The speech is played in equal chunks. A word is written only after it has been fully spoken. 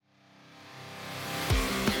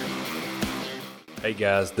Hey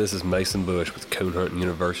guys, this is Mason Bush with Coon Hunting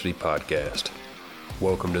University Podcast.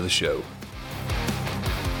 Welcome to the show.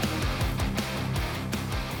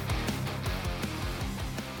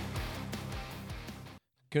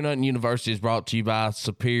 Coon Hunting University is brought to you by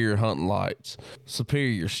Superior Hunting Lights.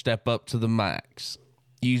 Superior, step up to the max.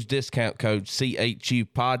 Use discount code CHU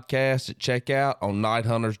Podcast at checkout on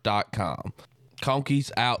nighthunters.com.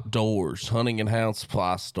 Conkey's Outdoors, hunting and hound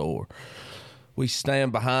supply store. We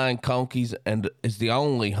stand behind Conkey's and is the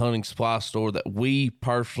only hunting supply store that we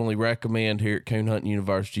personally recommend here at Coon Hunting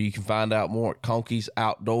University. You can find out more at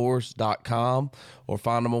conkeys.outdoors.com or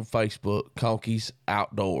find them on Facebook, Conkey's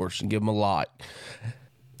Outdoors, and give them a like.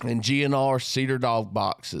 And GNR Cedar Dog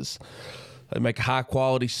Boxes. They make a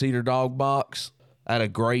high-quality cedar dog box at a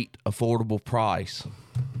great, affordable price.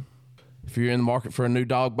 If you're in the market for a new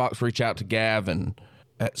dog box, reach out to Gavin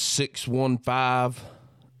at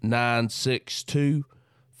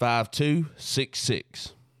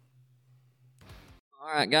 615-962-5266.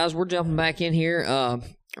 All right, guys, we're jumping back in here.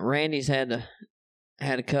 Randy's had to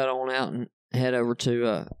cut on out and head over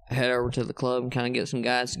to the club and kind of get some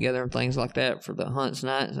guys together and things like that for the hunts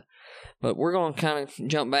night. But we're going to kind of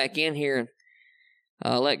jump back in here and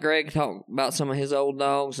let Greg talk about some of his old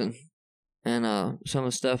dogs and some of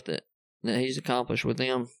the stuff that he's accomplished with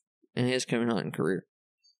them in his coon hunting career.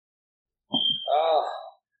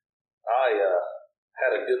 I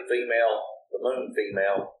had a good female, the Moon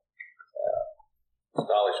female.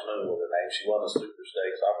 Stylish Moon was her name. She won the Super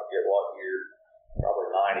Stakes. I forget what year, probably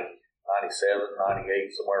 97,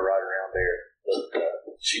 98, somewhere right around there. But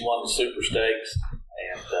she won the Super Stakes,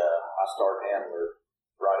 and I started handling her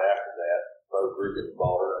right after that. Bo Grugan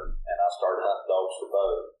bought her, and I started hunting dogs for Bo,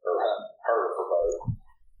 or hunting her for Bo.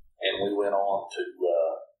 And we went on to, we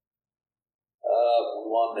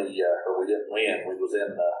won we didn't win. We was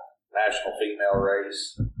in the national female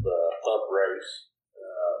race, the pup race.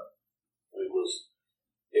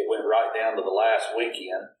 It went right down to the last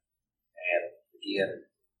weekend, and again,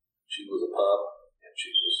 she was a pup, and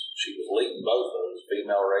she was leading both those,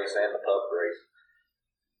 female race and the pup race.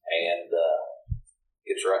 And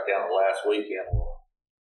it's right down to the last weekend. A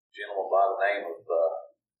gentleman by the name of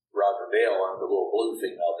Roger Dale owned the little blue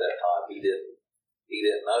female at that time. He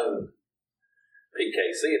didn't own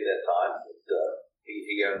PKC at that time, but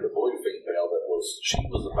he owned the blue female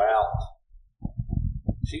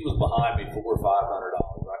she was behind me $400 or $500.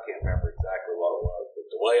 I can't remember exactly what it was, but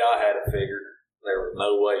the way I had it figured, there was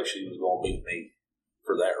no way she was going to beat me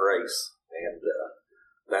for that race. And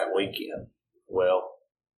that weekend, lo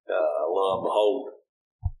and behold,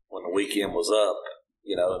 when the weekend was up,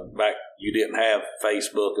 back you didn't have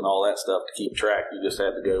Facebook and all that stuff to keep track. You just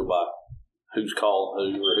had to go by who's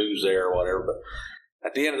calling who or who's there or whatever. But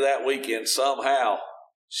at the end of that weekend, somehow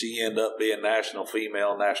she ended up being national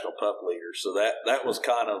female, national pup leader. So that was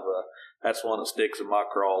kind of that's one that sticks in my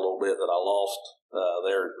craw a little bit that I lost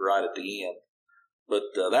there right at the end. But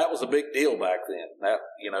that was a big deal back then. That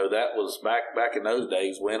was back in those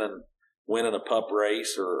days, winning a pup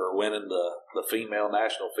race or winning the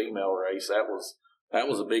national female race. That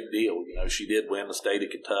was a big deal. She did win the state of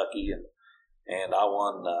Kentucky, and I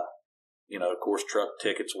won. Of course, truck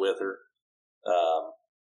tickets with her.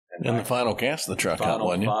 And the final cast of the truck hunt,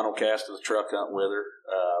 wasn't you? Final cast of the truck hunt with her.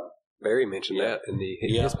 Barry mentioned that in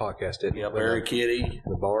his podcast, didn't he? Yeah, Barry Kitty,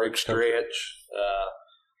 the bar Rick Stretch,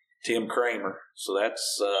 Tim Kramer. So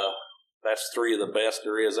that's three of the best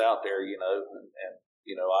there is out there, and I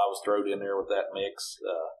was thrown in there with that mix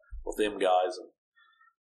with them guys.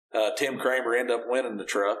 And Tim Kramer ended up winning the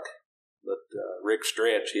truck, but Rick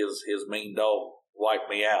Stretch, his mean dog, wiped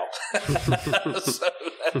me out. So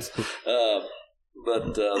that's,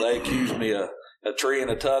 but they accused me of a tree in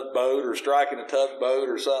a tugboat or striking a tugboat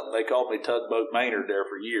or something. They called me Tugboat Maynard there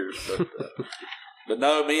for years. But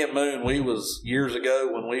no, me and Moon, we was years ago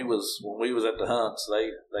when we was at the hunts.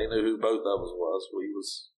 They knew who both of us was. We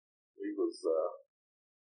was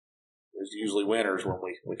usually winners when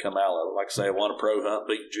we come out of it. Like I say, I won a pro hunt,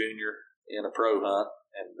 beat Junior in a pro hunt,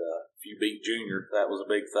 and if you beat Junior, that was a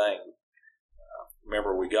big thing.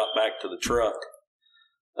 Remember, we got back to the truck.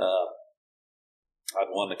 I'd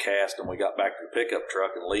won the cast, and we got back to the pickup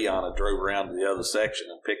truck, and Leon had drove around to the other section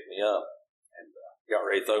and picked me up, and got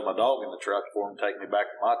ready to throw my dog in the truck for him to take me back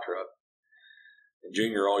to my truck. And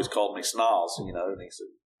Junior always called me Snoz, and he said,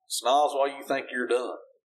 "Snoz, why you think you're done?"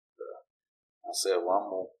 I said, "Well, I'm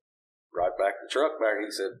going to ride back the truck back." He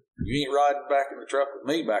said, "You ain't riding back in the truck with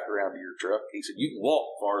me back around to your truck." He said, "You can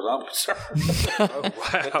walk as far as I'm concerned." Oh,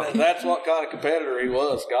 wow. That's what kind of competitor he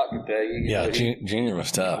was, Scott can tell you. Junior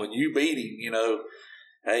was tough. When you beat him,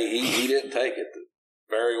 hey, he didn't take it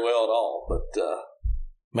very well at all. But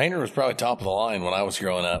Maynard was probably top of the line when I was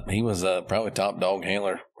growing up. He was probably top dog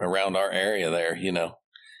handler around our area there. You know,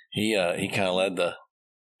 he kind of led the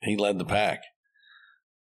pack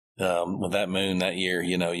with that Moon that year.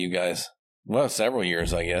 You know, you guys, well, several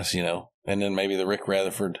years, I guess. You know, and then maybe the Rick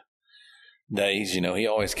Rutherford days. You know, he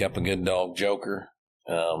always kept a good dog, Joker.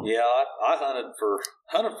 Yeah, I hunted for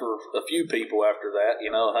a few people after that.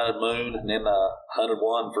 You know, hunted Moon, and then hunted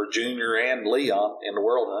one for Junior and Leon in the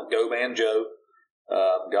World Hunt. Go Man Joe,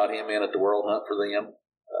 got him in at the World Hunt for them.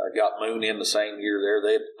 Got Moon in the same year there.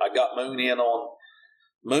 I got Moon in on.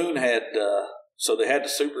 Moon had so they had the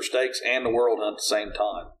Super Stakes and the World Hunt at the same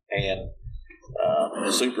time, and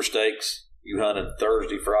the Super Stakes you hunted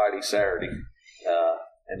Thursday, Friday, Saturday.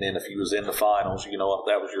 And then if you was in the finals, you know,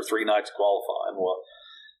 that was your 3 nights qualifying. Well,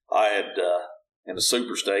 I had in the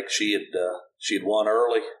Super Stakes, she had won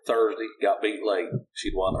early Thursday, got beat late.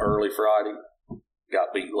 She'd won early Friday,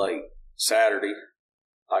 got beat late. Saturday,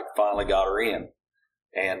 I finally got her in,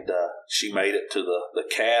 and she made it to the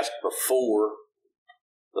cast before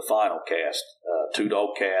the final cast,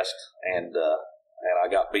 2-dog cast, and I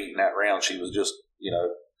got beat in that round. She was just, you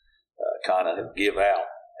know, kind of give out,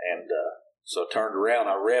 and so I turned around.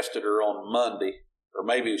 I rested her on Monday, or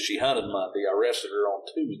maybe she hunted Monday. I rested her on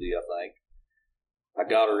Tuesday, I think. I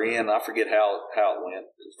got her in. I forget how it went.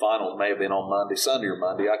 The finals may have been on Monday, Sunday or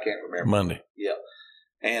Monday. I can't remember. Monday. Yeah.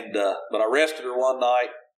 And but I rested her one night,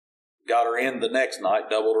 got her in the next night,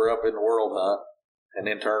 doubled her up in the World Hunt, and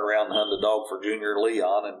then turned around and hunted a dog for Junior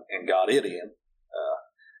Leon and got it in.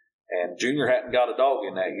 And Junior hadn't got a dog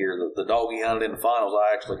in that year. The dog he hunted in the finals,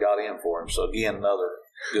 I actually got in for him. So again, another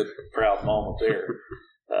good, proud moment there.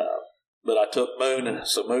 But I took Moon, and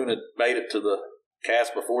so Moon had made it to the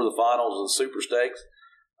cast before the finals of the Super Stakes.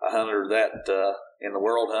 I hunted her that in the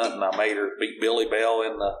World Hunt, and I made her beat Billy Bell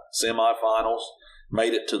in the semifinals.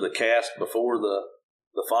 Made it to the cast before the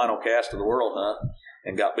final cast of the World Hunt,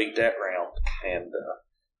 and got beat that round. And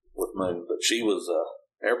with Moon, but she was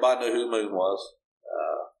everybody knew who Moon was.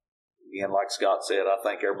 Again, like Scott said, I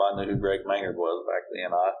think everybody knew who Greg Maynard was back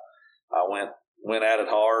then. I went at it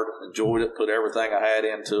hard, enjoyed it, put everything I had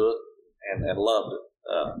into it, and loved it.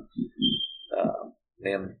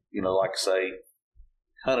 And, you know, like I say,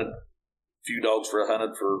 hunted a few dogs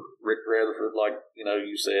hunted for Rick Rutherford, like, you know,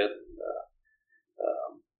 you said.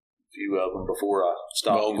 A few of them before I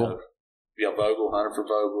stopped. Vogel. You know. Yeah, Vogel, hunted for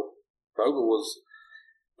Vogel. Vogel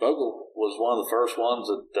was one of the first ones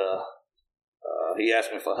that he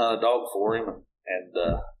asked me if I hunted a dog for him, and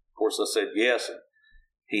of course I said yes, and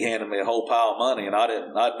he handed me a whole pile of money, and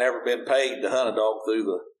I'd never been paid to hunt a dog through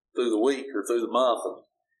the week or through the month, and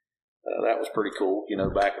that was pretty cool, you know,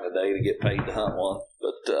 back in the day to get paid to hunt one.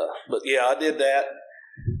 But yeah, I did that,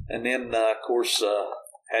 and then of course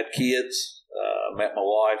had kids, met my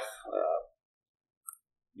wife.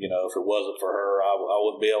 You know, if it wasn't for her, I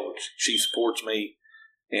wouldn't be able to. She supports me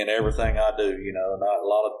in everything I do, you know, and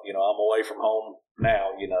I'm away from home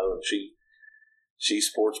now, you know, and she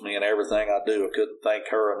supports me in everything I do. I couldn't thank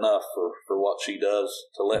her enough for what she does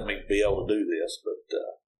to let me be able to do this.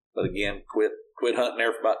 But again, quit hunting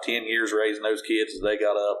there for about 10 years, raising those kids as they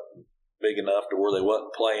got up big enough to where they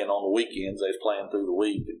wasn't playing on the weekends. They was playing through the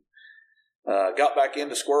week. And got back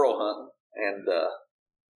into squirrel hunting and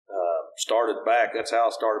started back. That's how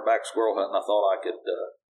I started back squirrel hunting. I thought I could,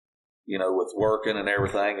 you know, with working and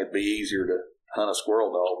everything, it'd be easier to hunt a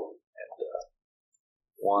squirrel dog.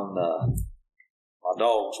 And my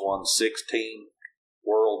dogs won 16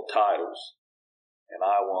 world titles, and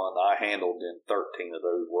I handled in 13 of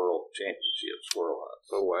those world championship squirrel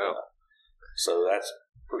hunts. Oh, wow. So that's a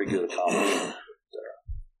pretty good accomplishment.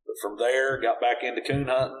 But from there, got back into coon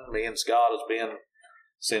hunting. Me and Scott has been,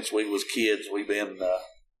 since we was kids, we've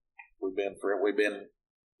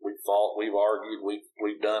fought, we've argued,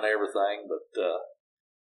 we've done everything, but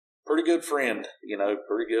pretty good friend, you know,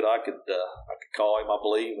 pretty good. I could call him, I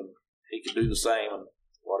believe, and he could do the same, and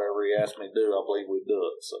whatever he asked me to do, I believe we'd do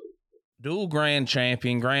it. So, Dual Grand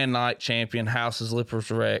Champion, Grand Night Champion House's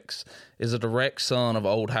Lippers Rex is a direct son of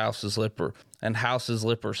old House's Lipper and House's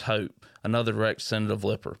Lipper's Hope, another direct descendant of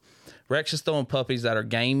Lipper. Rex is throwing puppies that are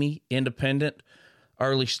gamey, independent,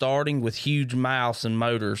 early starting with huge mouths and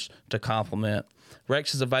motors to complement.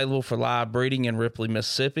 Rex is available for live breeding in Ripley,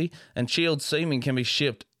 Mississippi, and chilled semen can be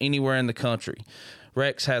shipped anywhere in the country.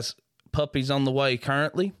 Rex has puppies on the way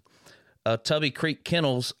currently. Tubby Creek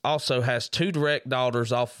Kennels also has 2 direct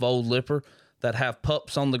daughters off of Old Lipper that have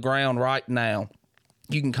pups on the ground right now.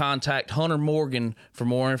 You can contact Hunter Morgan for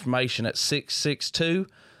more information at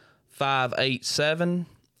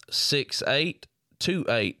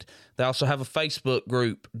 662-587-6828. They also have a Facebook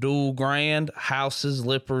group, Dual Grand Houses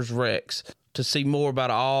Lippers Rex. to see more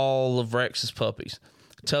about all of Rex's puppies.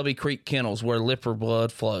 Tubby Creek Kennels, where Lipper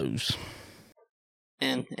blood flows.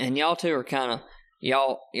 And y'all two are kind of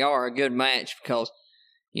y'all are a good match because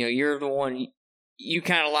you're the one you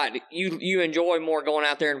kind of like you enjoy more going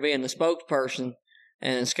out there and being the spokesperson,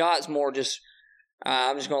 and Scott's more just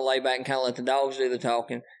I'm just gonna lay back and kind of let the dogs do the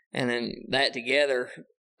talking, and then that together,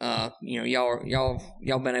 y'all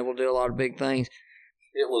been able to do a lot of big things.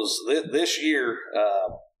 It was this year,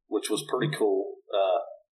 which was pretty cool.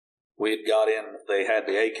 We had got in. They had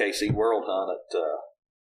the AKC World Hunt at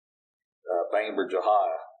Bainbridge,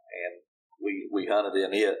 Ohio, and we hunted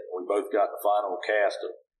in it. We both got the final cast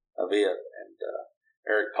of it, and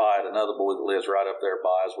Eric Pyatt, another boy that lives right up there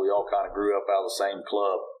by us. We all kind of grew up out of the same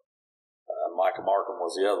club. Micah Markham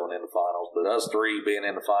was the other one in the finals, but us three being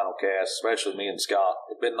in the final cast, especially me and Scott,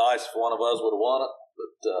 it'd been nice if one of us would have won it,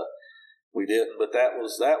 but we didn't. But that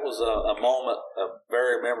was a moment, a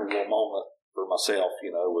very memorable moment for myself.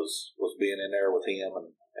 Was being in there with him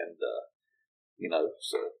and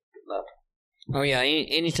so nothing. Oh yeah,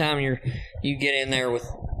 anytime you get in there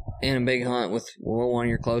in a big hunt with one of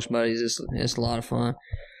your close buddies, it's a lot of fun.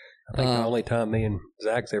 I think the only time me and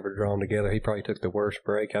Zach's ever drawn together, he probably took the worst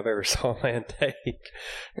break I've ever saw a man take. It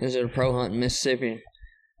was at a pro hunt in Mississippi.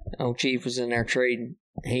 Old Chief was in there trading.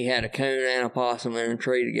 He had a coon and a possum in a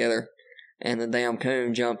tree together, and the damn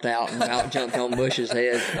coon jumped out and out jumped on Bush's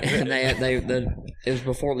head. And it was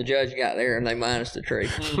before the judge got there, and they minus the tree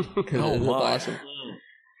because of the possum.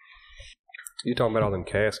 You talking about all them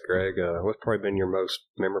casts, Greg? What's probably been your most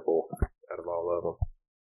memorable out of all of them?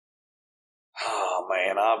 Oh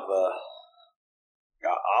man, I'll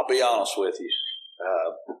be honest with you.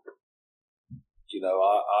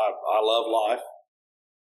 I love life.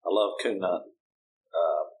 I love coon hunting.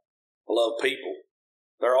 I love people.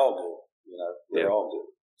 They're all good. They're all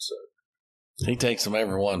good. So he takes them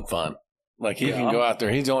every one fun. Like he can go out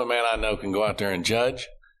there. He's the only man I know can go out there and judge.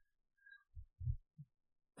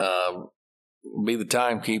 Be the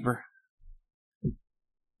timekeeper,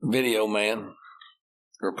 video man,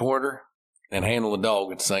 reporter, and handle the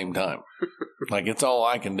dog at the same time. Like it's all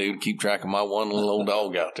I can do to keep track of my one little old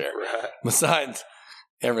dog out there. Right. Besides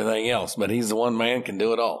everything else, but he's the one man can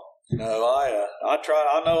do it all. I try.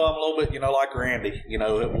 I know I'm a little bit, like Randy.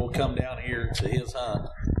 We'll come down here to his hunt,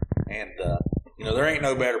 and there ain't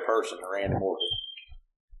no better person than Randy Morgan.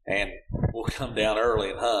 And we'll come down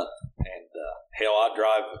early and hunt, and hell, I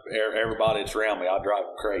drive everybody that's around me. I drive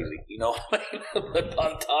them crazy. You know what I mean? But by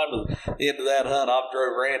the time of the end of that hunt, I've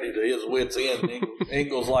drove Randy to his wits' end.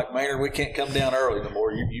 Ingle's like, Maynard, we can't come down early no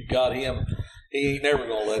more. You've got him. He ain't never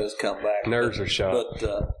gonna let us come back. Nerves are shot.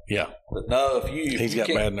 But yeah. But no, he's got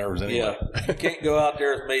bad nerves anyway. Yeah, if you can't go out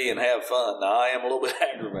there with me and have fun. Now I am a little bit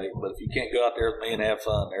aggravated, but if you can't go out there with me and have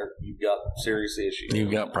fun, you've got serious issues.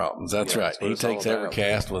 You've got problems. That's right. He takes every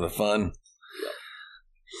cast with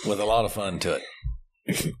with a lot of fun to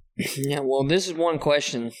it. Yeah, well, this is one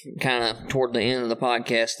question kind of toward the end of the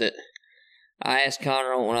podcast that I asked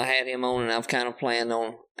Connor when I had him on, and I've kind of planned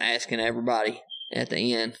on asking everybody at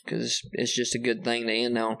the end because it's just a good thing to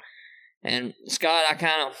end on. And Scott, I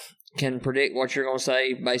kind of can predict what you're going to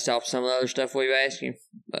say based off some of the other stuff we've asked you.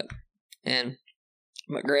 But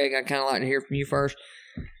Greg, I kind of like to hear from you first.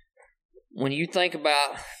 When you think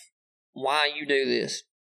about why you do this,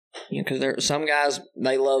 because there are some guys,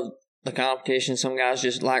 they love the competition. Some guys,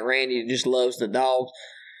 just like Randy, just loves the dogs.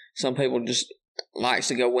 Some people just likes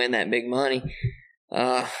to go win that big money.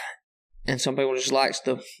 And some people just likes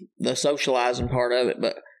the socializing part of it.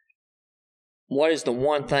 But what is the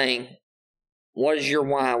one thing? What is your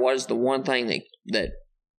why? What is the one thing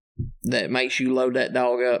that makes you load that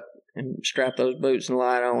dog up and strap those boots and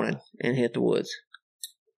light on and hit the woods?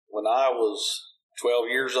 When I was 12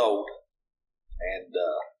 years old and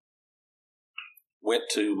went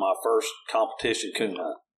to my first competition coon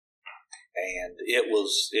hunt, and it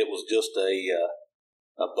was just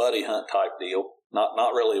a buddy hunt type deal.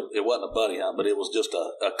 Not really. It wasn't a buddy hunt, but it was just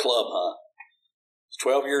a club hunt. I was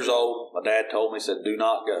 12 years old. My dad told me, he said, "Do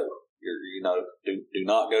not go. Do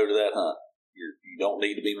not go to that hunt. You don't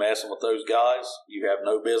need to be messing with those guys. You have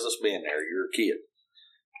no business being there. You're a kid."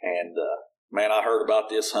 And man, I heard about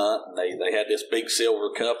this hunt, and they had this big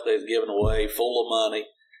silver cup they was giving away, full of money,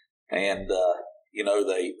 and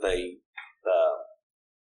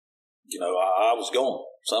I was going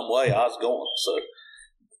some way. I was going, so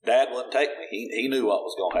Dad wouldn't take me. He knew what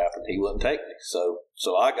was going to happen. He wouldn't take me.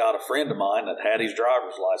 So I got a friend of mine that had his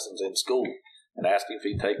driver's license in school and asked him if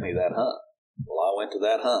he'd take me that hunt. Well, I went to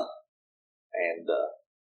that hunt, and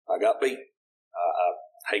I got beat.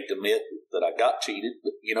 I hate to admit that I got cheated,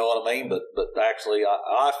 but you know what I mean? But actually,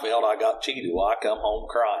 I felt I got cheated. Well, I come home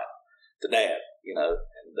crying to Dad, you know.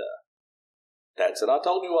 And Dad said, I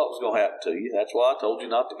told you what was going to happen to you. That's why I told you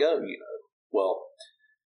not to go, you know. Well,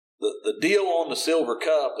 the deal on the Silver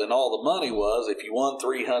Cup and all the money was if you won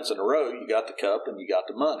 3 hunts in a row, you got the cup and you got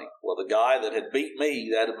the money. Well, the guy that had beat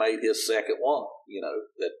me, that had made his second one, you know,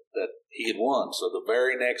 that he had won. So the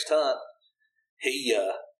very next hunt,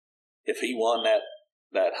 if he won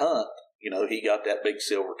that hunt, you know, he got that big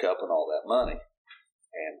Silver Cup and all that money.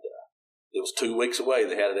 And it was 2 weeks away.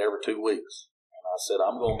 They had it every 2 weeks. And I said,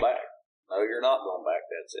 I'm going back. No, you're not going back,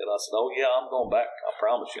 Dad said. I said, oh, yeah, I'm going back. I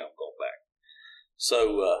promise you I'm going back.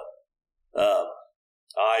 So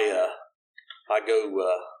I go,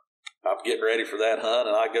 I'm getting ready for that hunt,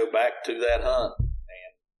 and I go back to that hunt,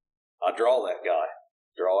 and I draw that guy,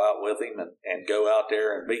 draw out with him, and go out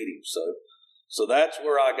there and beat him. So that's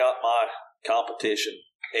where I got my competition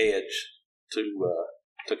edge to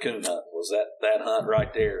coon hunt, was that hunt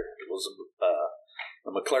right there. It was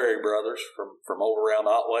the McClary brothers from over around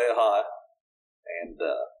Otway High, and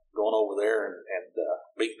going over there and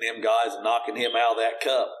beating them guys and knocking him out of that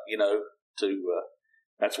cup, you know,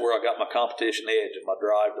 that's where I got my competition edge and my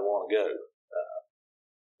drive to want to go.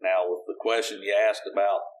 Now, with the question you asked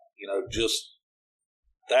about, you know, just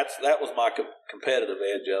that was my competitive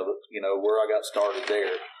edge of it, you know, where I got started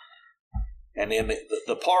there. And then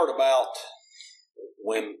the part about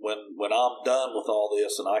when I'm done with all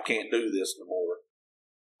this and I can't do this no more,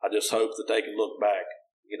 I just hope that they can look back,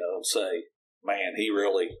 you know, and say, man, he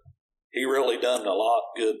really done a lot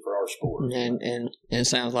good for our sport. And it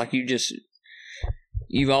sounds like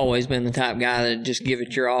you've always been the type guy that just give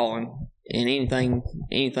it your all in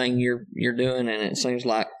anything you're doing, and it seems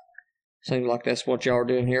like that's what y'all are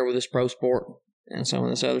doing here with this pro sport and some of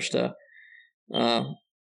this other stuff.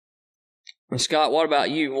 Scott, what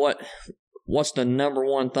about you? What's the number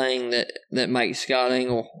one thing that makes Scott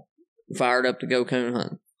Engel fired up to go coon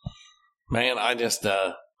hunting? Man, I just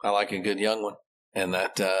I like a good young one, and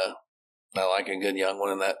that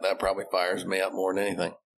probably fires me up more than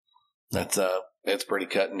anything. It's pretty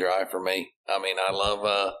cut and dry for me. I mean, I love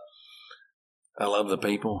the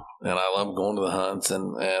people, and I love going to the hunts,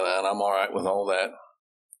 and I'm all right with all that.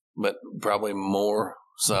 But probably more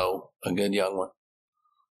so a good young one,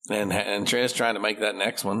 and just trying to make that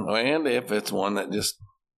next one. And if it's one that just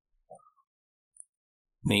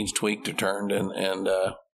needs tweaked or turned, and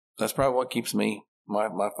that's probably what keeps me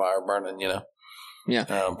my fire burning. You know. Yeah.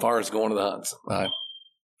 As far as going to the hunts,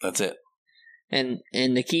 that's it. And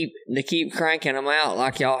to keep cranking them out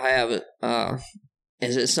like y'all have it,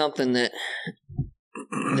 is it something that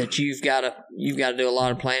you've got to do a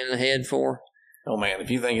lot of planning ahead for? Oh man, if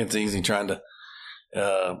you think it's easy trying to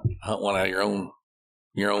hunt one out of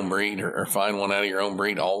your own breed or find one out of your own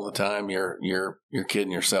breed all the time, you're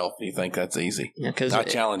kidding yourself. You think that's easy? Yeah, because I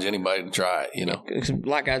challenge anybody to try it. You know,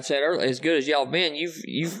 like I said earlier, as good as y'all been,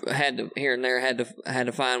 you've had to here and there had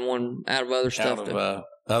to find one out of other stuff.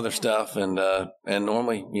 Other stuff, and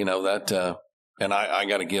normally, you know, that, and I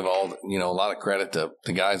got to give a lot of credit to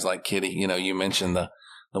guys like Kitty. You know, you mentioned the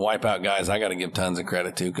wipeout guys. I got to give tons of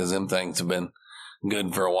credit to, because them things have been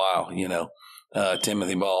good for a while. You know,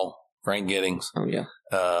 Timothy Ball, Frank Giddings. Oh yeah.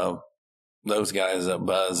 Those guys,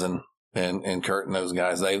 Buzz and Kurt and those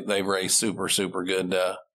guys, they've raised super, super good,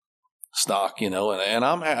 stock, you know, and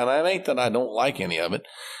it ain't that I don't like any of it.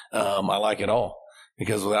 I like it all,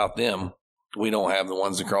 because without them, we don't have the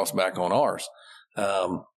ones that cross back on ours.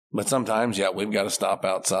 But sometimes, yeah, we've got to stop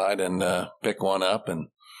outside and pick one up and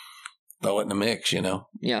throw it in the mix, you know.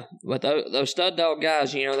 Yeah, but those stud dog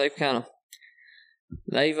guys, you know, they've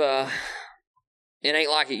it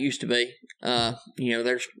ain't like it used to be. You know,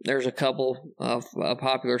 there's a couple of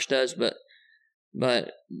popular studs,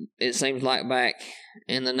 but it seems like back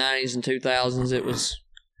in the 90s and 2000s, it was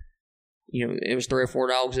 3 or 4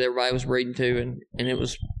 dogs that everybody was breeding to, and it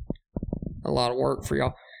was a lot of work for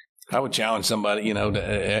y'all. I would challenge somebody, you know,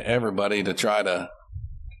 everybody to try to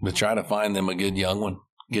find them a good young one,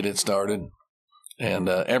 get it started. And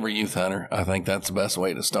every youth hunter, I think that's the best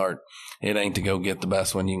way to start. It ain't to go get the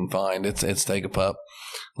best one you can find. It's take a pup,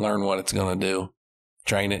 learn what it's going to do,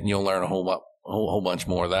 train it, and you'll learn a whole bunch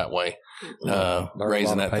more that way.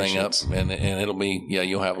 Raising that thing up, and it'll be,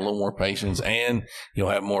 you'll have a little more patience, and you'll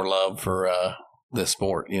have more love for this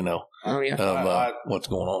sport, you know. Oh yeah, of what's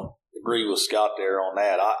going on. Agree with Scott there on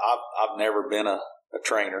that. I've never been a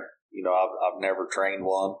trainer. You know, I've never trained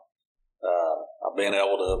one. I've been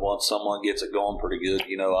able to, once someone gets it going pretty good,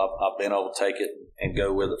 you know, I've been able to take it and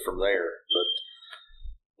go with it from there. But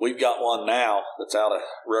we've got one now that's out of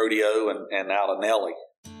Rodeo and out of Nelly.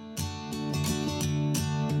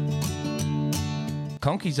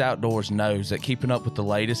 Conkey's Outdoors knows that keeping up with the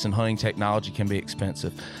latest in hunting technology can be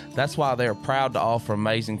expensive. That's why they are proud to offer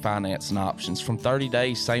amazing financing options, from 30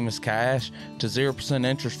 days same as cash to 0%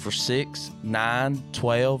 interest for 6, 9,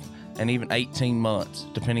 12, and even 18 months,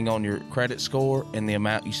 depending on your credit score and the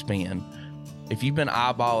amount you spend. If you've been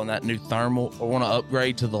eyeballing that new thermal or want to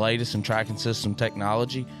upgrade to the latest in tracking system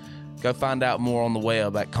technology, go find out more on the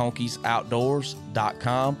web at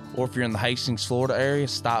conkeys.outdoors.com, or if you're in the Hastings, Florida area,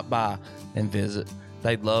 stop by and visit.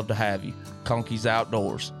 They'd love to have you. Conkey's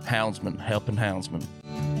Outdoors, houndsman helping houndsman.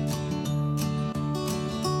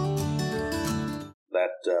 That,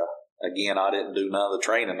 again, I didn't do none of the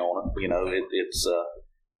training on it. You know, it's a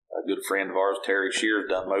good friend of ours, Terry Shear's,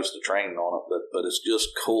 done most of the training on it, but it's just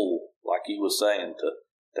cool, like he was saying,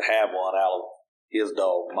 to have one out of his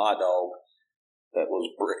dog, my dog, that was,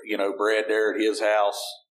 you know, bred there at his house,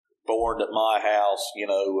 born at my house. You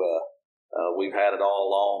know, we've had it all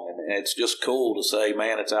along, and it's just cool to say,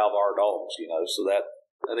 man, it's out of our dogs, you know. So that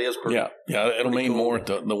is pretty. Yeah, it'll mean cool. more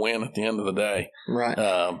to the win at the end of the day. Right.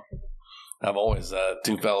 I've always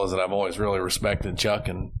two fellas that I've always really respected, Chuck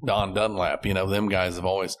and Don Dunlap. You know, them guys have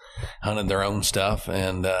always hunted their own stuff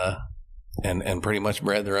and pretty much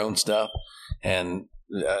bred their own stuff, and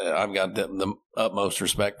I've got the utmost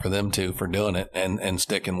respect for them too for doing it and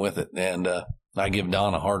sticking with it. And I give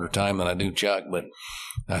Don a harder time than I do Chuck, but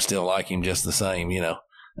I still like him just the same. You know,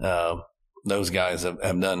 those guys have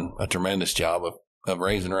done a tremendous job of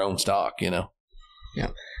raising their own stock. You know. Yeah,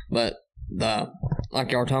 but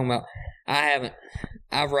like y'all were talking about, I've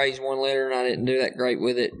raised one litter and I didn't do that great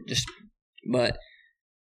with it. But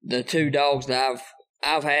the two dogs that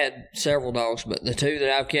I've had several dogs, but the two that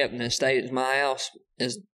I've kept and that stayed at my house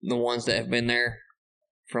is the ones that have been there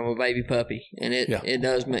from a baby puppy, and it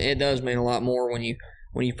does mean a lot more when you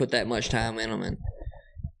put that much time in them and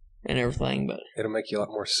everything. But it'll make you a lot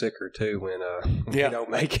more sicker too when you don't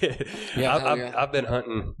make it. Yeah, I've been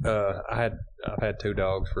hunting. I've had two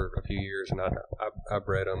dogs for a few years, and I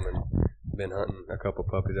bred them and been hunting a couple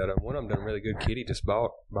puppies out of them. One of them done really good. Kitty just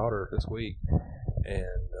bought her this week,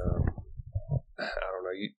 and I don't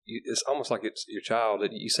know. You it's almost like it's your child.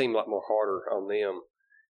 You seem a lot more harder on them.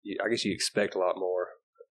 I guess you expect a lot more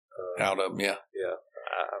out of them. Yeah.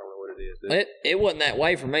 I don't know what it is. It wasn't that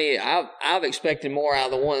way for me. I've expected more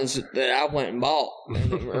out of the ones that I went and bought,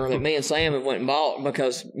 or that me and Sam have went and bought,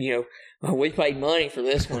 because you know we paid money for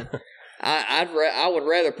this one. I would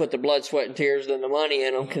rather put the blood, sweat, and tears than the money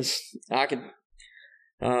in them, because I could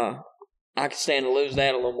stand to lose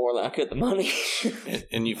that a little more than I could the money.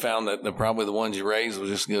 And you found that probably the ones you raised was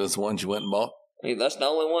just as good as the ones you went and bought? That's the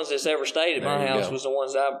only ones that's ever stayed at my house. Go. Was the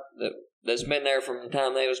ones that's been there from the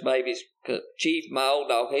time they was babies. 'Cause Chief, my old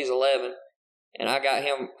dog, he's 11, and I got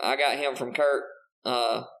him from Kurt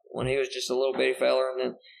when he was just a little bitty feller, and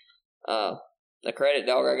then the credit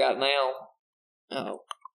dog I got now,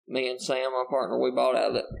 me and Sam, my partner, we bought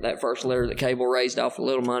out of that first litter that Cable raised off a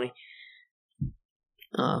little money.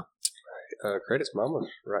 Credit's mama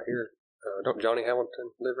right here. Don't Johnny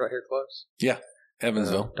Hamilton live right here close? Yeah,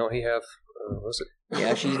 Evansville. Don't he have? What's it?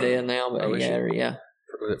 Yeah, she's dead now, but Oh, he is got she? her. Yeah,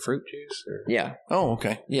 Was it fruit juice? Or? yeah, Oh,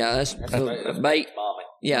 okay. yeah. That's Bait. Mommy.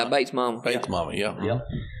 Yeah, Bates' mom. Bates Mama, yeah. Yep.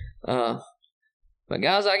 But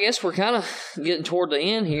guys, I guess we're kind of getting toward the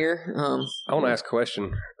end here. I want to ask a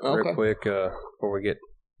question real quick before we get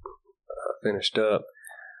finished up.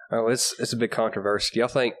 Oh, it's a big controversy. Y'all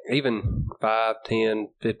think even 5, 10,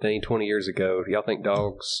 15, 20 years ago, do y'all think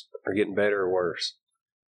dogs are getting better or worse?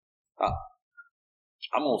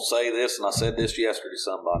 I'm going to say this, and I said this yesterday to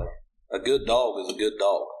somebody. A good dog is a good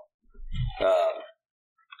dog.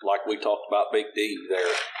 Like we talked about Big D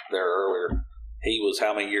there earlier. He was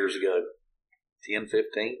how many years ago? 10,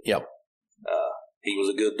 15? Yep. He was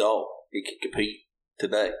a good dog. He could compete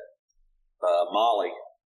today. Molly,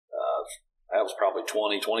 that was probably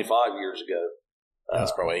 20, 25 years ago.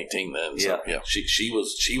 That's probably 18 then. So, yeah. She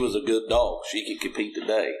was a good dog. She could compete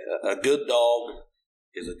today. A good dog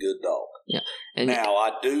is a good dog. Yeah. And now,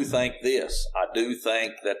 I do think this. I do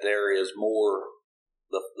think that there is more.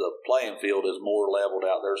 The playing field is more leveled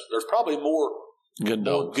out. There's probably more good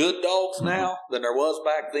dogs now than there was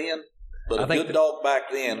back then. But a good dog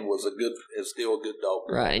back then is still a good dog.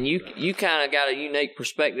 Right, and you kind of got a unique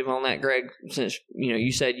perspective on that, Greg, since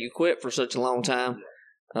you said you quit for such a long time.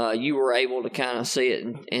 You were able to kind of see it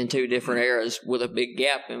in two different eras with a big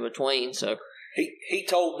gap in between. So he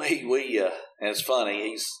told me and it's funny.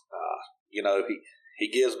 He's he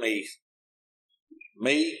gives me,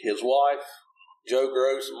 his wife, Joe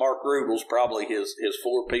Gross, and Mark Rubel's probably his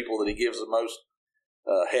four people that he gives the most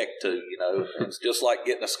heck to, you know. It's just like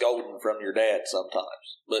getting a scolding from your dad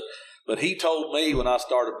sometimes. But he told me when I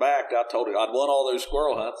started back, I told him I'd won all those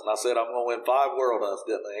squirrel hunts, and I said I'm going to win 5 world hunts,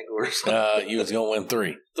 didn't I, Engler? You was going to win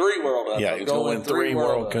 3. 3 world hunts. Yeah, he was going to win 3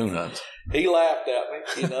 world coon hunts. He laughed at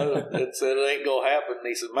me, you know, and said it ain't going to happen. And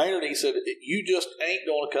he said, Maynard, he said, you just ain't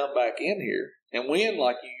going to come back in here and win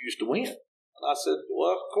like you used to win. And I said,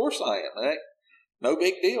 well, of course I am. It ain't no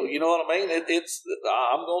big deal. You know what I mean?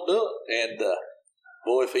 I'm going to do it. And,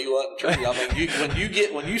 boy, if he wasn't true, I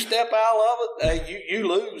mean, when you step out of it, you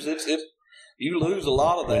lose. You lose a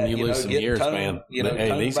lot of that. When you lose some years, man. You know,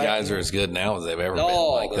 hey, these guys are as good now as they've ever been.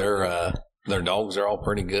 Like their dogs are all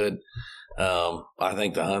pretty good. I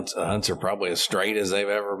think the hunts are probably as straight as they've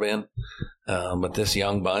ever been. But this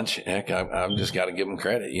young bunch, heck, I've just got to give them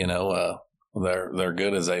credit. You know, they're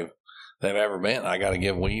good as they've ever been. I got to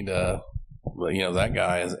give Weed. You know, that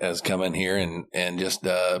guy has come in here and just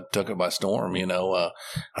took it by storm. You know,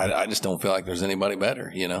 I just don't feel like there's anybody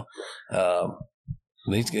better. You know,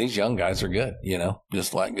 these young guys are good. You know,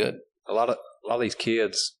 just like good. A lot of these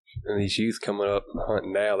kids and these youth coming up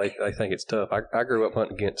hunting now, they think it's tough. I grew up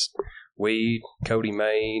hunting against Weed, Cody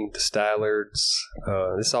Main, the Stillards.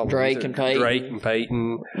 This all Drake and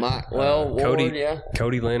Peyton. Ward, yeah.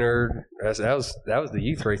 Cody Leonard. That was the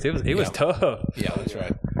youth race. It was tough. Yeah, that's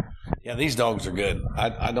right. Yeah, these dogs are good.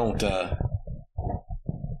 I don't.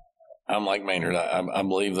 I'm like Maynard. I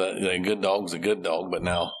believe that a good dog's a good dog, but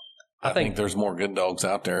now I think there's more good dogs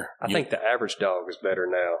out there. I think the average dog is better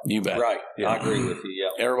now. You bet. Right. Yeah. I agree with you.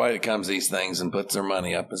 Yeah. Everybody that comes to these things and puts their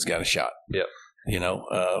money up has got a shot. Yep. You know,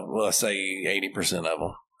 let's say 80% of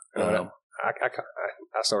them.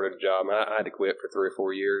 I started a job. I had to quit for 3 or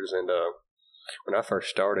 4 years, and when I first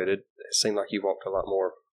started, it seemed like you walked a lot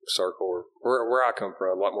more circle, or where I come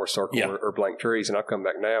from, a lot more circle or blank trees, and I've come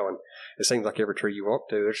back now, and it seems like every tree you walk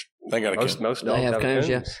to, they got most they dogs have cones.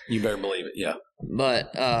 Yeah, you better believe it. Yeah, but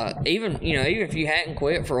even if you hadn't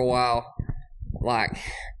quit for a while, like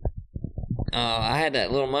I had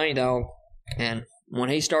that little money dog, and when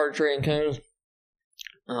he started treeing coons,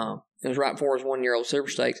 it was right before his 1-year-old Super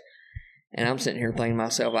Stakes. And I'm sitting here thinking to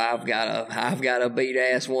myself, I've got a beat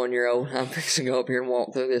ass 1-year-old. I'm fixing to go up here and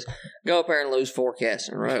walk through this. Go up there and lose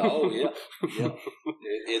forecasting, right? Oh yeah, yeah.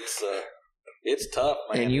 It's tough,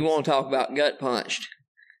 man. And you want to talk about gut punched?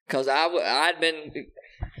 Because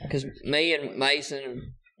because me and Mason and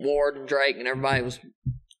Ward and Drake and everybody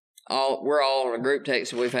we're all on a group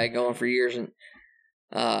text that we've had going for years, and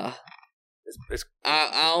I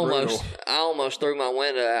almost threw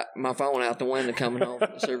my phone out the window coming home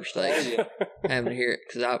from the Super Stakes, having to hear it,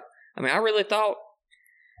 because I really thought,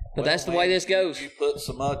 but that's the way this goes. You put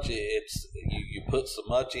so much, you put so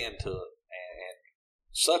much into it, and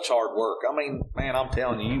such hard work. I mean, man, I'm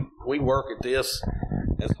telling you, we work at this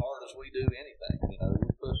as hard as we do anything. You know, you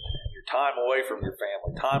put your time away from your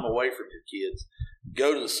family, time away from your kids.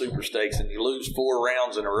 Go to the Super Stakes and you lose 4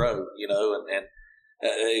 rounds in a row. You know, and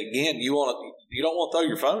again, you don't want to throw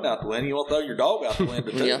your phone out the window. You want to throw your dog out the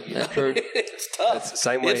window too. Yeah, that's true. It's tough. It's the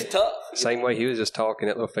same way. It's tough. Same way he was just talking.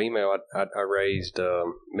 That little female I raised,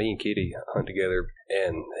 me and Kitty hunt together,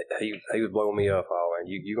 and he was blowing me up.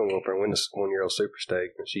 You gonna go up there and win this 1-year-old Super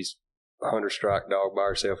Stake? And she's a 100-strike dog by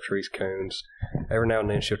herself, trees coons. Every now and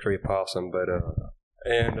then she'll tree a possum, but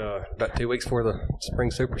about 2 weeks before the spring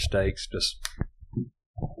Super Stakes,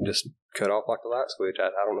 just cut off like the light switch. I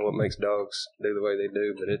don't know what makes dogs do the way they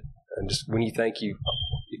do, but just when you think you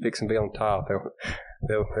fix and be on top,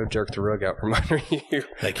 they'll jerk the rug out from under you.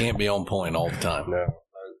 They can't be on point all the time.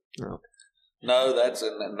 No, that's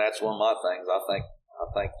one of my things. I think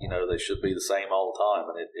they should be the same all the time,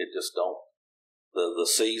 and it just don't. The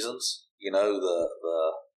seasons,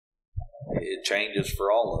 it changes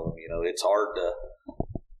for all of them. It's hard to.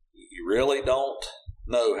 You really don't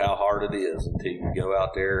know how hard it is until you go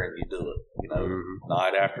out there and you do it.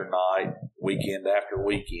 Night after night, weekend after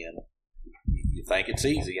weekend. You think it's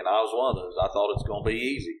easy, and I was one of those. I thought it's going to be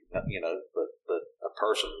easy, but a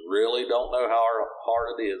person really don't know how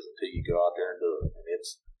hard it is until you go out there and do it.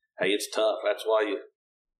 And it's tough. That's why you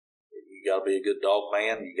got to be a good dog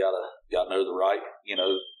man. You got to know the right,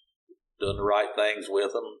 doing the right things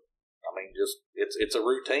with them. I mean, just it's a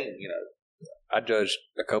routine, I judged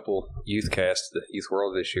a couple youth casts, the Youth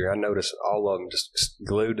World this year. I noticed all of them just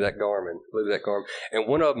glued to that Garmin. And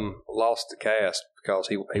one of them lost the cast because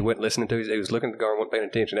he wasn't listening to it. He was looking at the Garmin, wasn't paying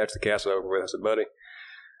attention. After the cast was over with, I said, buddy,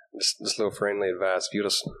 just a little friendly advice. If you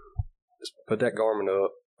just put that Garmin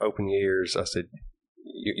up, open your ears, I said,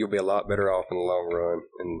 you'll be a lot better off in the long run.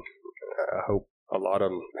 And I hope a lot of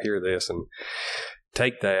them hear this and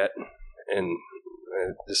take that, and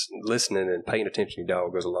just listening and paying attention to your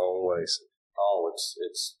dog goes a long ways.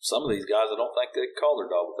 It's some of these guys, I don't think they'd call their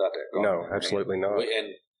dog without that guard. No, absolutely not.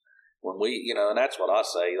 And when we, and that's what I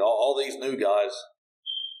say, all these new guys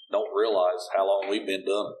don't realize how long we've been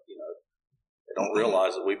doing it, They don't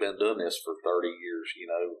realize that we've been doing this for 30 years,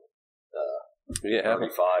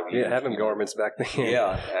 35 years. Yeah, having garments back then.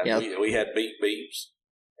 Yeah, and we had beeps.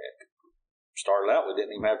 Started out, we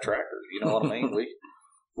didn't even have trackers. You know what I mean?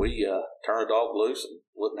 We turned a dog loose and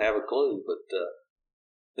wouldn't have a clue. But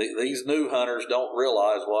these new hunters don't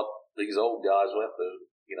realize what these old guys went through,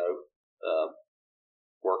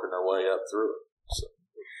 working their way up through it. So.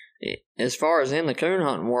 As far as in the coon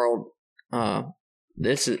hunting world,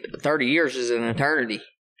 this is 30 years is an eternity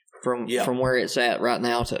from where it's at right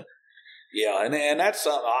now to. Yeah, and that's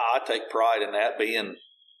something I take pride in that being,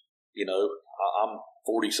 I'm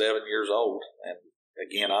 47 years old, and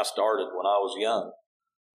again, I started when I was young,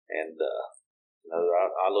 and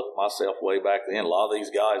I look at myself way back then. A lot of these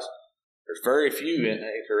guys, there's very few in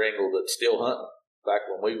Acre Engle that's still hunting. Back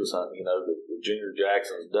when we was hunting, the Junior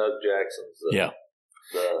Jacksons, Doug Jacksons,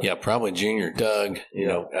 probably Junior Doug.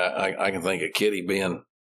 I can think of Kitty being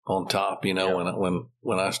on top.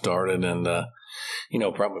 When I started, and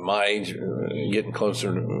probably my age, getting closer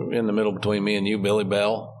in the middle between me and you, Billy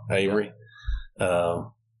Bell, Avery.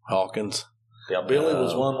 Hawkins. Yeah, Billy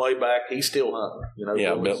was one way back. He's still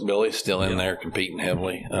hunting. Billy's still in there competing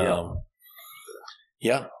heavily. We're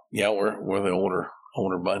the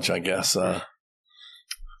older bunch, I guess. We're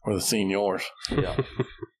the seniors. Yeah.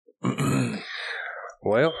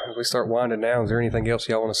 Well, as we start winding down, is there anything else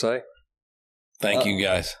y'all want to say? Thank you,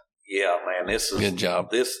 guys. Yeah, man, this is good job.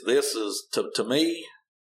 This is to me.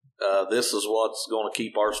 This is what's going to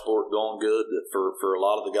keep our sport going good for a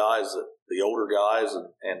lot of the guys, the older guys,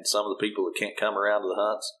 and some of the people that can't come around to the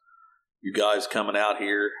hunts. You guys coming out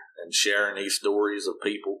here and sharing these stories of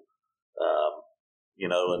people,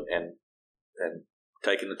 and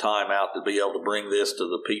taking the time out to be able to bring this to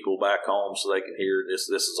the people back home so they can hear this.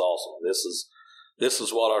 This is awesome. This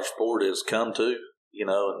is what our sport has come to, and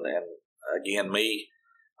again,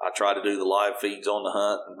 I try to do the live feeds on the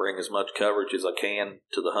hunt and bring as much coverage as I can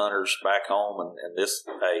to the hunters back home. And this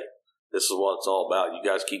is what it's all about. You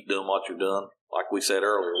guys keep doing what you're doing. Like we said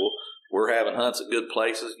earlier, we're having hunts at good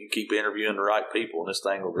places. You keep interviewing the right people, and this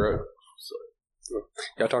thing will grow. So,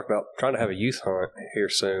 y'all talked about trying to have a youth hunt here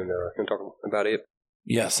soon. Can you talk about it?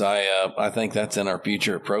 Yes, I think that's in our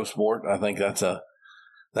future of pro sport. I think that's a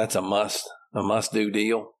must do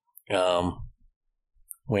deal.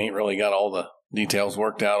 We ain't really got all the details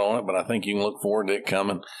worked out on it, but I think you can look forward to it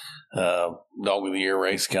coming. Dog of the Year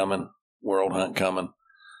race coming, World Hunt coming.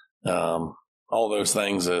 All those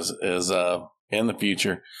things is in the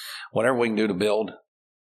future. Whatever we can do to build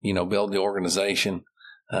the organization,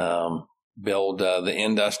 build the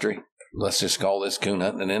industry. Let's just call this coon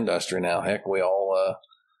hunting an industry now. Heck, we all,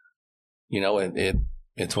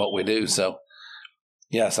 it's what we do. So,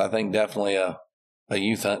 yes, I think definitely a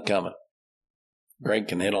youth hunt coming. Greg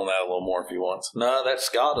can hit on that a little more if he wants. No, that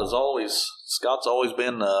Scott's always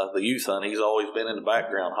been the youth hunt. He's always been in the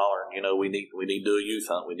background hollering, we need to do a youth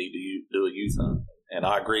hunt. We need to do a youth hunt. And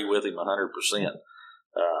I agree with him 100%.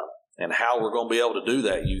 And how we're going to be able to do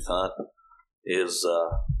that youth hunt is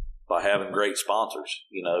by having great sponsors.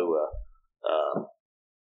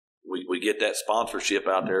 We get that sponsorship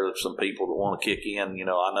out there. There's some people that want to kick in.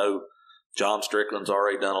 I know John Strickland's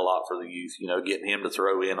already done a lot for the youth, getting him to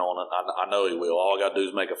throw in on it. I know he will. All I got to do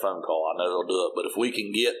is make a phone call. I know he'll do it. But if we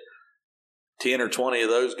can get 10 or 20 of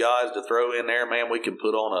those guys to throw in there, man, we can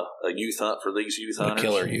put on a youth hunt for these youth hunters. A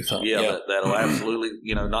killer youth hunt. Yeah. That'll absolutely,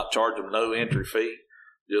 not charge them no entry fee.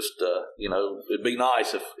 Just, it'd be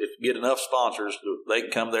nice if you get enough sponsors, they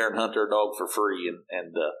can come there and hunt their dog for free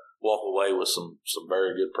and walk away with some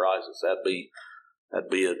very good prizes.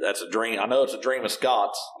 That's a dream. I know it's a dream of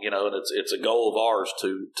Scott's, and it's a goal of ours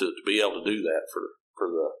to be able to do that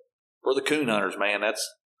for the coon hunters, man. That's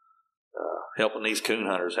helping these coon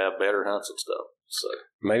hunters have better hunts and stuff. So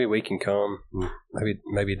maybe we can come,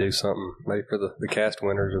 maybe do something, maybe for the cast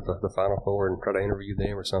winners of the Final Four and try to interview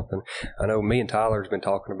them or something. I know me and Tyler's been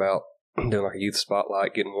talking about doing like a youth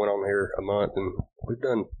spotlight, getting one on here a month, and we've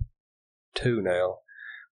done 2 now.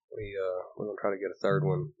 We're gonna try to get a 3rd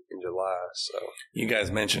one in July. So you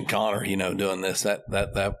guys mentioned Connor, doing this. That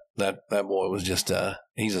boy was just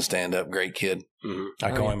he's a stand-up great kid. Mm-hmm.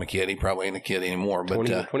 I call him a kid. He probably ain't a kid anymore, but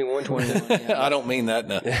 21. I don't mean that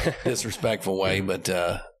in a disrespectful way, but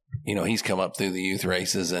he's come up through the youth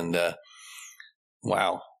races, and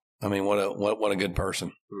wow, I mean, what a good person.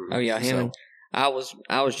 Mm-hmm. Oh yeah, him. And I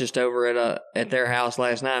was just over at their house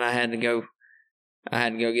last night. I had to go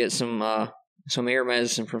get some some ear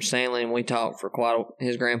medicine from Stanley, and we talked for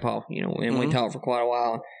his grandpa, and we talked for quite a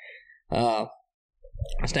while.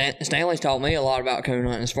 Stanley's taught me a lot about coon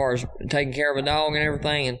hunting as far as taking care of a dog and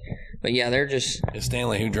everything. But yeah, they're just. Is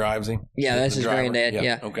Stanley who drives him? Yeah, that's his driver? granddad.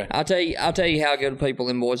 Yeah. Okay. I'll tell you how good people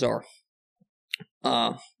them boys are.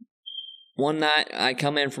 One night I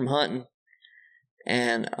come in from hunting,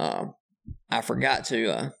 and I forgot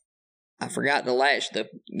to latch the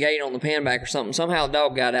gate on the pen back or something. Somehow the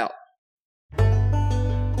dog got out.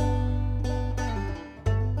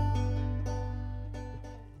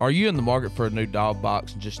 Are you in the market for a new dog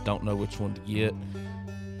box and just don't know which one to get?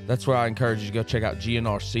 That's where I encourage you to go check out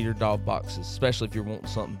GNR Cedar Dog Boxes, especially if you're wanting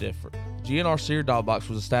something different. GNR Cedar Dog Box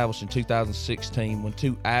was established in 2016 when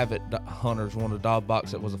two avid hunters wanted a dog box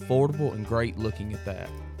that was affordable and great looking at that.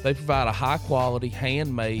 They provide a high-quality,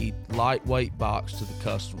 handmade, lightweight box to the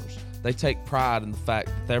customers. They take pride in the fact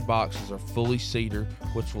that their boxes are fully cedar,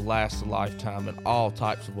 which will last a lifetime in all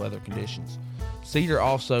types of weather conditions. Cedar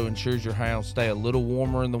also ensures your hounds stay a little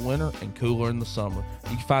warmer in the winter and cooler in the summer.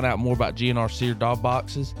 You can find out more about GNR Cedar Dog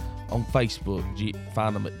Boxes on Facebook.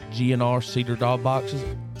 Find them at GNR Cedar Dog Boxes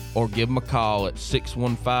or give them a call at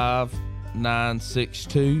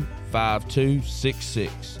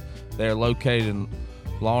 615-962-5266. They're located in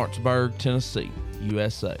Lawrenceburg, Tennessee,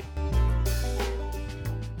 USA.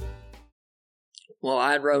 Well,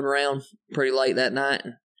 I had rode around pretty late that night,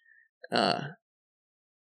 and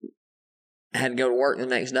I had to go to work the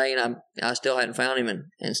next day, and I still hadn't found him,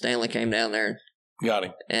 and Stanley came down there. Got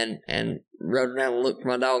him. And rode around and looked for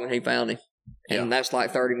my dog, and he found him. And that was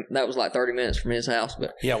like 30 minutes from his house.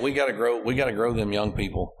 But yeah, we gotta grow them young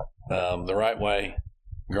people the right way,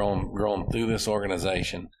 grow them through this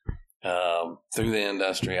organization, through the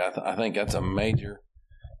industry. I think that's a major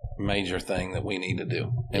thing that we need to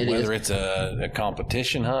do. And whether it's a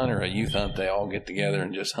competition hunt or a youth hunt, they all get together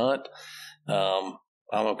and just hunt.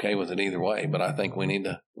 I'm okay with it either way, but I think we need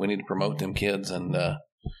to promote them kids and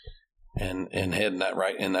head in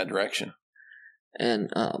that direction.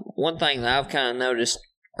 And one thing that I've kind of noticed,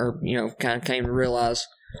 or kind of came to realize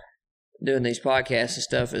doing these podcasts and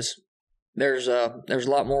stuff, is there's a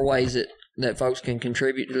lot more ways that folks can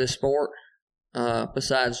contribute to this sport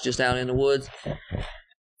besides just out in the woods.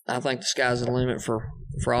 I think the sky's the limit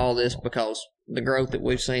for all this, because the growth that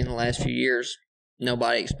we've seen in the last few years,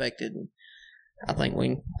 nobody expected. I think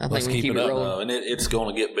we keep it rolling. And it's going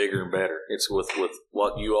to get bigger and better. It's with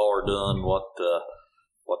what you all are doing, what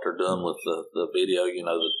they're doing with the video.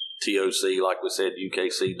 The TOC, like we said,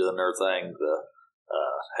 UKC doing their thing.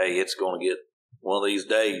 Hey, it's going to get one of these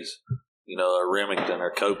days. A Remington or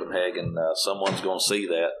Copenhagen, someone's going to see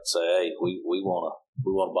that and say, "Hey, we want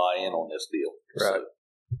to buy in on this deal." Right.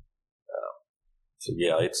 So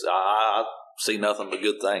yeah, I see nothing but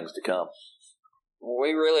good things to come.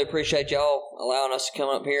 We really appreciate y'all allowing us to come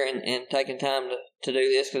up here and taking time to do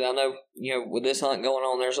this, because I know with this hunt going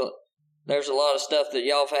on, there's a lot of stuff that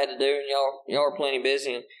y'all have had to do, and y'all are plenty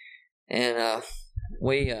busy, and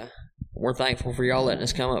we're thankful for y'all letting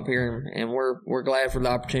us come up here, and we're glad for the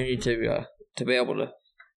opportunity to be able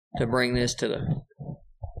to bring this to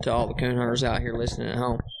all the coon hunters out here listening at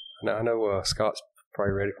home. Now, I know Scott's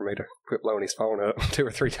probably ready for me to quit blowing his phone up 2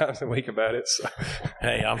 or 3 times a week about it. So.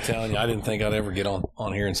 Hey, I'm telling you, I didn't think I'd ever get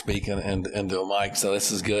on here and speak and do a mic, so this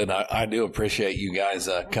is good. I do appreciate you guys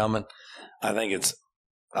coming. I think it's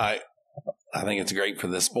great for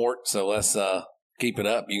the sport, so let's keep it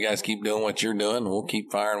up. You guys keep doing what you're doing, and we'll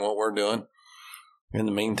keep firing what we're doing. In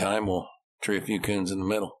the meantime, we'll tree a few coons in the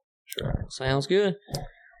middle. Sure. Sounds good.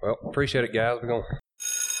 Well, appreciate it, guys. We're going to...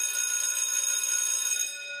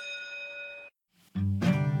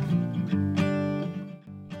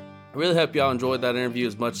 I really hope y'all enjoyed that interview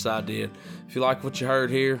as much as I did. If you like what you heard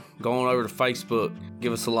here, go on over to Facebook,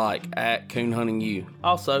 give us a like at Coon Hunting U.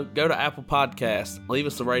 Also, go to Apple Podcasts, leave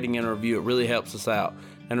us a rating and a review. It really helps us out.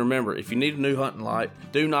 And remember, if you need a new hunting light,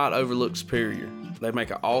 do not overlook Superior. They make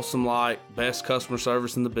an awesome light, best customer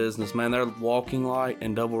service in the business. Man, their walking light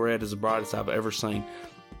and double red is the brightest I've ever seen.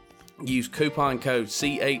 Use coupon code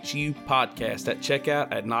CHU podcast at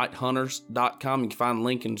checkout at nighthunters.com. You can find the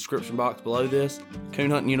link in the description box below this. Coon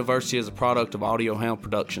Hunting University is a product of Audio Hound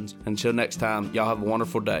Productions. Until next time, y'all have a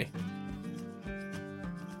wonderful day.